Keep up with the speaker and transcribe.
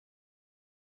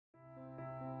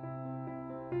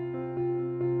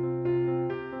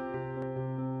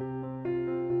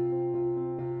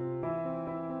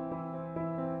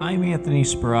I'm Anthony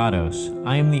Speratos.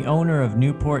 I am the owner of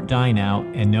Newport Dine Out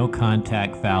and No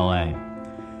Contact Valet.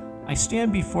 I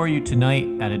stand before you tonight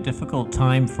at a difficult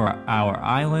time for our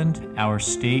island, our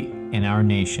state, and our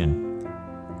nation.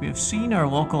 We have seen our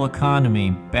local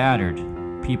economy battered.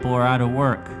 People are out of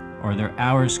work or their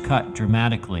hours cut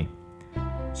dramatically.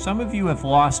 Some of you have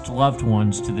lost loved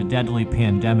ones to the deadly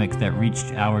pandemic that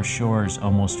reached our shores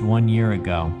almost 1 year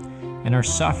ago and are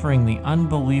suffering the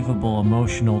unbelievable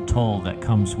emotional toll that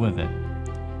comes with it.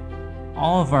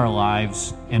 All of our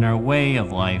lives and our way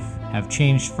of life have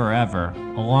changed forever,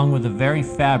 along with the very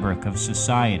fabric of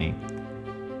society.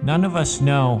 None of us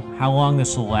know how long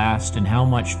this will last and how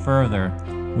much further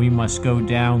we must go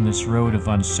down this road of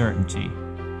uncertainty.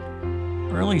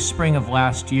 Early spring of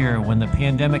last year, when the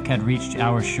pandemic had reached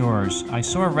our shores, I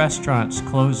saw restaurants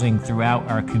closing throughout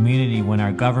our community when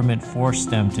our government forced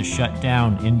them to shut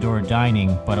down indoor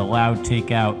dining but allowed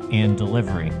takeout and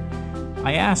delivery.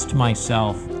 I asked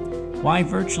myself, why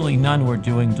virtually none were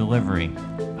doing delivery?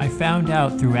 I found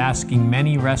out through asking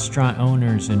many restaurant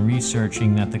owners and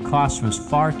researching that the cost was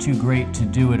far too great to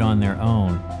do it on their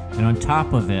own, and on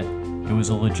top of it, it was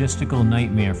a logistical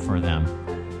nightmare for them.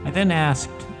 I then asked,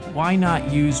 why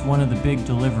not use one of the big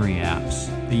delivery apps?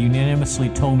 They unanimously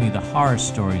told me the horror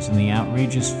stories and the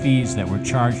outrageous fees that were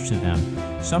charged to them,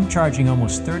 some charging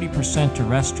almost 30% to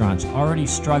restaurants already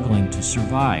struggling to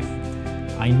survive.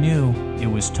 I knew it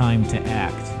was time to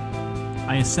act.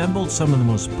 I assembled some of the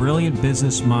most brilliant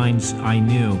business minds I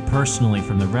knew personally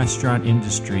from the restaurant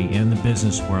industry and the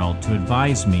business world to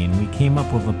advise me, and we came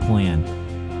up with a plan.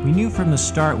 We knew from the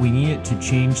start we needed to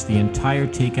change the entire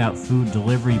takeout food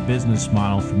delivery business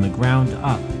model from the ground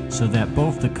up so that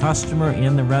both the customer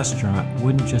and the restaurant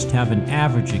wouldn't just have an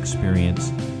average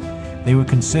experience, they would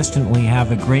consistently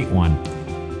have a great one.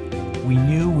 We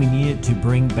knew we needed to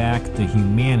bring back the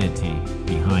humanity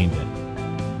behind it.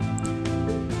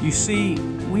 You see,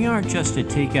 we aren't just a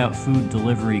takeout food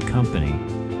delivery company.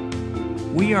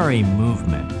 We are a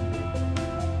movement.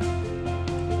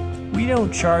 We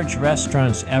don't charge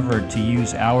restaurants ever to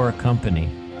use our company.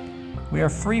 We are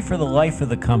free for the life of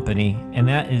the company, and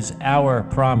that is our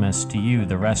promise to you,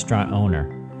 the restaurant owner.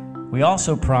 We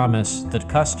also promise the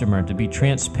customer to be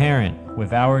transparent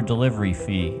with our delivery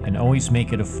fee and always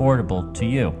make it affordable to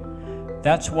you.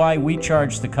 That's why we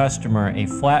charge the customer a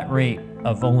flat rate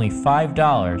of only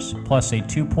 $5 plus a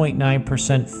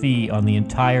 2.9% fee on the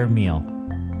entire meal.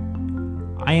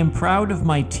 I am proud of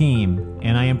my team,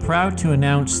 and I am proud to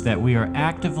announce that we are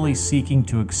actively seeking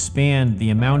to expand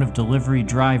the amount of delivery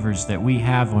drivers that we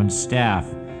have on staff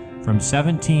from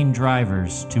 17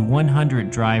 drivers to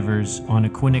 100 drivers on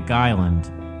Aquinic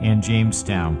Island and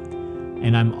Jamestown.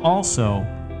 And I'm also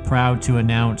proud to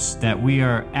announce that we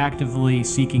are actively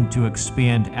seeking to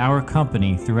expand our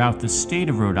company throughout the state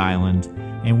of Rhode Island,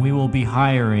 and we will be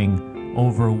hiring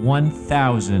over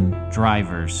 1,000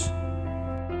 drivers.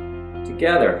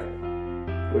 Together,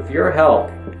 with your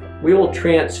help, we will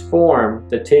transform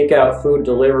the takeout food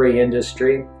delivery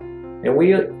industry, and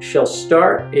we shall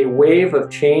start a wave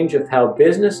of change of how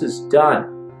business is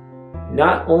done,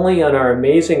 not only on our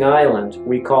amazing island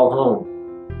we call home,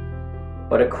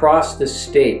 but across the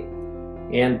state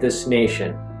and this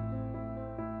nation.